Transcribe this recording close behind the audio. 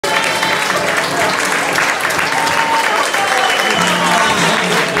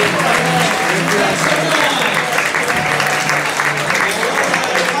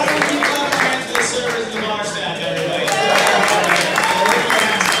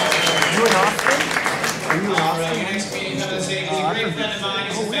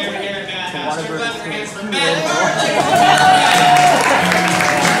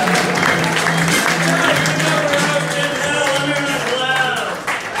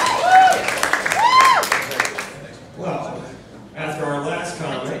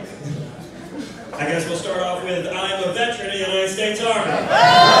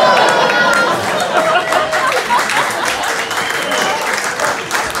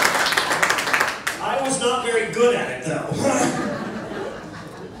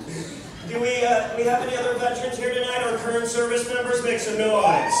veteran service members make some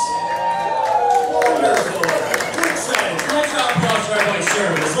noise? Wonderful. Excellent. Let's applause for everybody's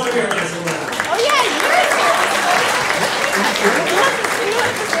service. Let me hear nice and loud. Oh yeah,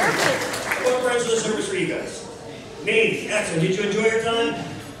 What branch of the service were you guys? Navy. Excellent. Did you enjoy your time?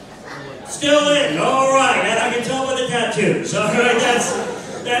 Still in. All right. And I can tell by the tattoos. All right. That's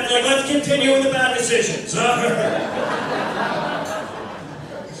like, let's continue with the bad decisions. All right.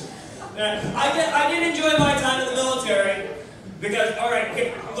 I did enjoy my time in the military because, all right,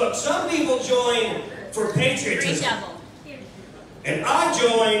 okay, look, some people join for patriotism. And I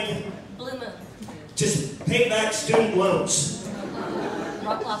joined Blue Moon. to pay back student loans.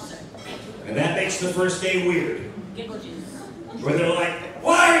 Rock Lobster. And that makes the first day weird. Giggle Juice. Where they're like,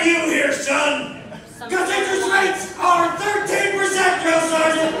 why are you here, son? Because interest rates are 13%, Drill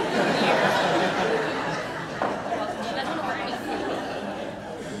Sergeant!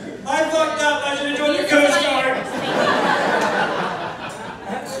 I fucked up. I should have joined the Coast Guard.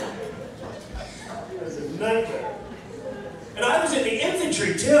 That was a nightmare. And I was in the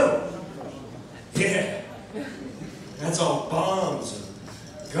infantry, too. Yeah. That's all bombs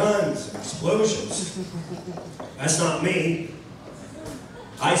and guns and explosions. That's not me.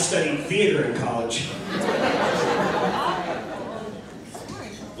 I studied theater in college.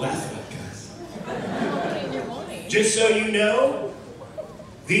 Laugh it up, guys. Just so you know,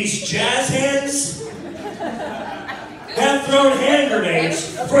 these jazz hands have thrown hand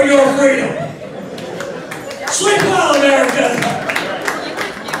grenades for your freedom. Sleep well, America!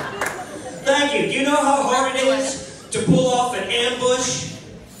 Thank you. Do you know how hard it is to pull off an ambush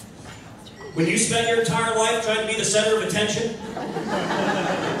when you spend your entire life trying to be the center of attention?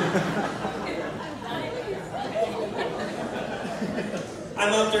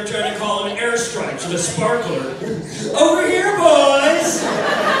 I'm up there trying to call an airstrike to the sparkler. Over here, boys!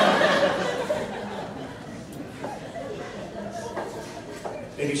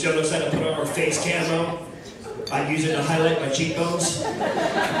 Maybe show us how to put on our face camo. I'd use it to highlight my cheekbones.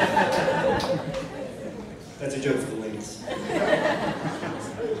 That's a joke for the ladies.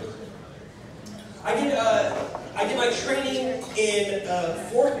 I did my training in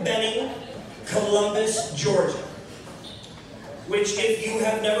Fort Benning, Columbus, Georgia. Which, if you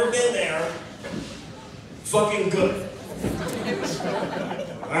have never been there, fucking good.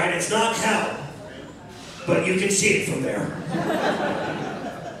 Alright, it's not hell, but you can see it from there.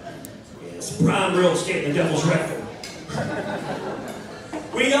 It's prime real estate in the Devil's Rectum.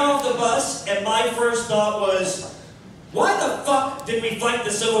 We got off the bus, and my first thought was, why the fuck did we fight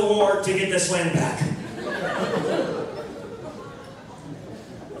the Civil War to get this land back?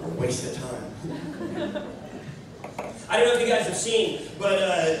 Waste of time. I don't know if you guys have seen,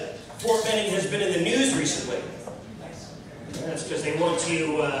 but Fort Benning has been in the news recently. That's because they want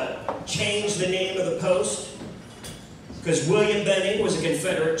to change the name of the post, because William Benning was a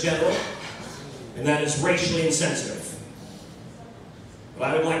Confederate general, and that is racially insensitive.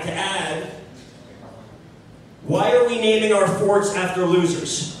 But I would like to add, why are we naming our forts after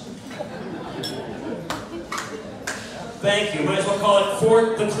losers? Thank you. Might as well call it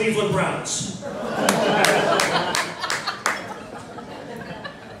Fort the Cleveland Browns.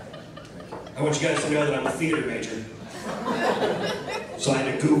 I want you guys to know that I'm a theater major. So I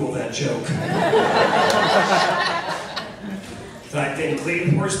had to Google that joke. Typed in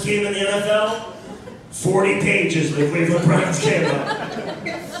Cleveland, worst team in the NFL, 40 pages of the Cleveland Browns came up.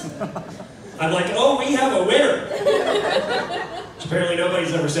 I'm like, oh, we have a winner. Which apparently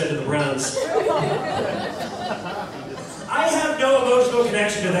nobody's ever said to the Browns. I have no emotional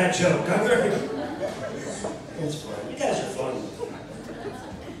connection to that joke. It's fun. You guys are fun.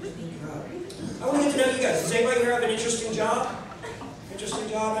 I want to get to know you guys. Does anybody here have an interesting job? Interesting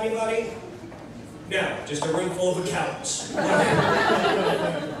job, anybody? No, just a room full of accountants.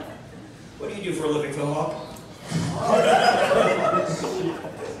 What do you do for a living, Phil Hawk?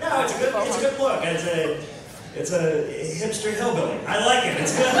 No, it's a good look. It's a hipster hillbilly. I like it.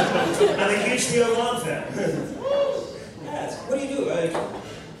 It's good. I'm a huge Theo Von fan. Yes. What do you do?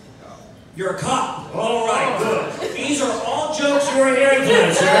 You're a cop. All right, good. These are all jokes you are hearing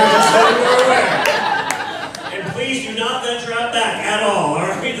tonight, sir. Just so you're aware. And please do not venture out back at all. All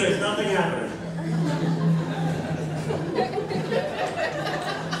right, there's nothing happening.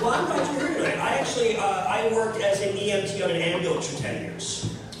 Well, I'm glad you're here tonight. I worked as an EMT on an ambulance for 10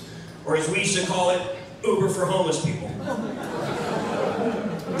 years. Or as we used to call it, Uber for homeless people.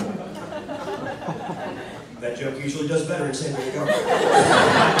 That joke usually does better in San Diego.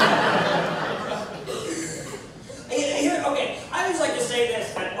 Okay, I always like to say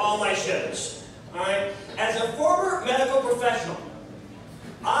this at all my shows. Alright? As a former medical professional,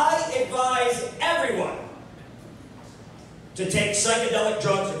 I advise everyone to take psychedelic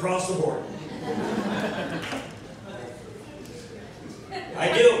drugs across the board.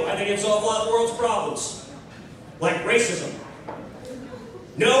 I do. I think it solves a lot of the world's problems. Like racism.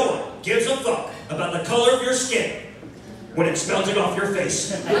 No one gives a fuck about the color of your skin when it's melting off your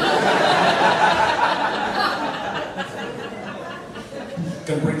face.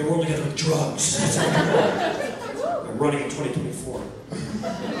 Gonna bring the world together with drugs. That's how I'm running in 2024.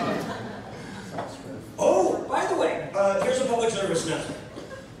 Oh, by the way, here's a public service announcement.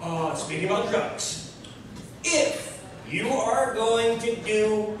 Speaking about drugs, if you are going to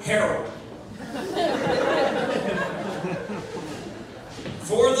do heroin,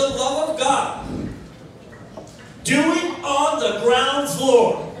 for the love of God, do it on the ground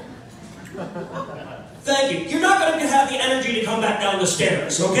floor. Thank you. You're not going to have the energy to come back down the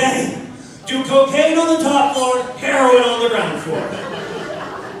stairs, okay? Do cocaine on the top floor, heroin on the ground floor.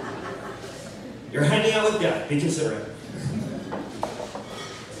 You're hanging out with death. Be considerate.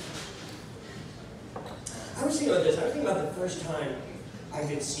 I was thinking about this. I was thinking about the first time I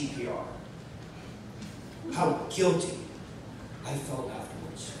did CPR. How guilty I felt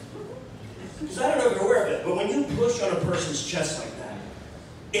afterwards. Because I don't know if you're aware of it, but when you push on a person's chest like that,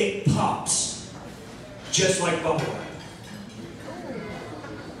 it pops. Just like bubble wrap.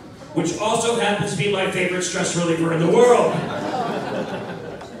 Which also happens to be my favorite stress reliever in the world.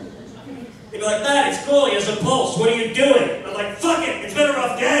 They'd be like, "Matt, it's cool, he has a pulse, what are you doing?" I'm like, "Fuck it, it's been a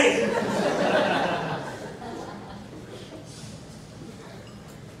rough day."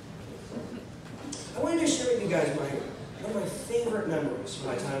 I wanted to share with you guys one of my favorite memories from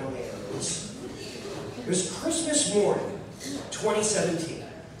my time on the ambulance. It was Christmas morning, 2017.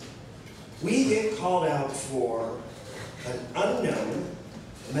 We get called out for an unknown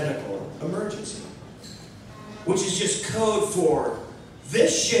medical emergency, which is just code for,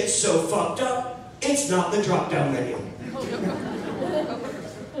 this shit's so fucked up, it's not the drop-down menu.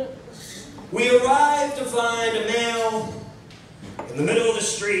 We arrived to find a male in the middle of the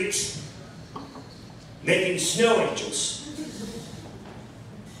street making snow angels,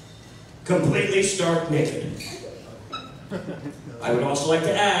 completely stark naked. I would also like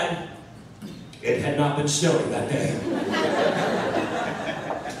to add, it had not been snowing that day.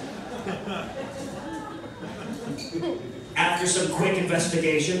 After some quick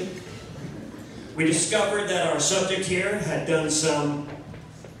investigation, we discovered that our subject here had done some,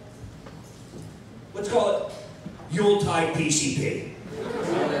 let's call it, Yuletide PCP.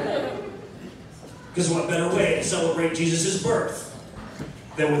 Because what better way to celebrate Jesus' birth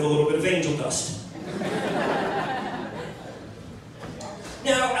than with a little bit of angel dust?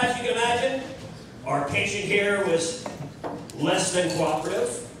 Now, as you can imagine, our patient here was less than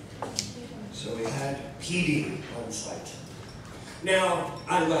cooperative, so we had PD on site. Now,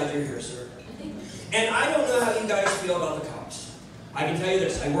 I'm glad you're here, sir. And I don't know how you guys feel about the cops. I can tell you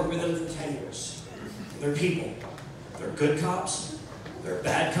this, I worked with them for 10 years. They're people. They're good cops, they're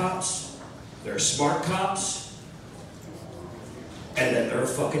bad cops, they're smart cops, and then they're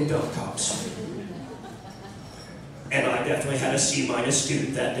fucking dumb cops. And I definitely had a C-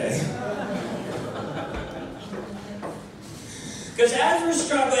 student that day. Because as we're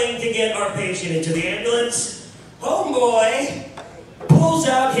struggling to get our patient into the ambulance, homeboy pulls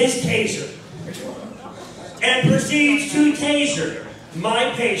out his taser and proceeds to taser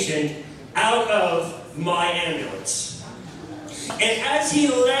my patient out of my ambulance. And as he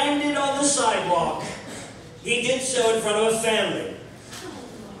landed on the sidewalk, he did so in front of a family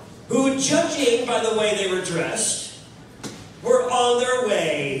who, judging by the way they were dressed, were on their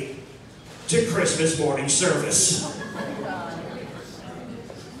way to Christmas morning service.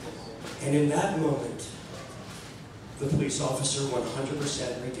 And in that moment, the police officer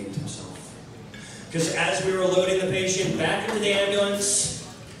 100% redeemed himself. Because as we were loading the patient back into the ambulance,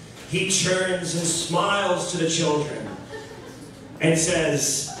 he turns and smiles to the children and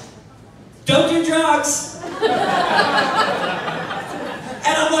says, "Don't do drugs."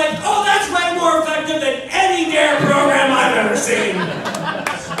 And I'm like, oh, that's way more effective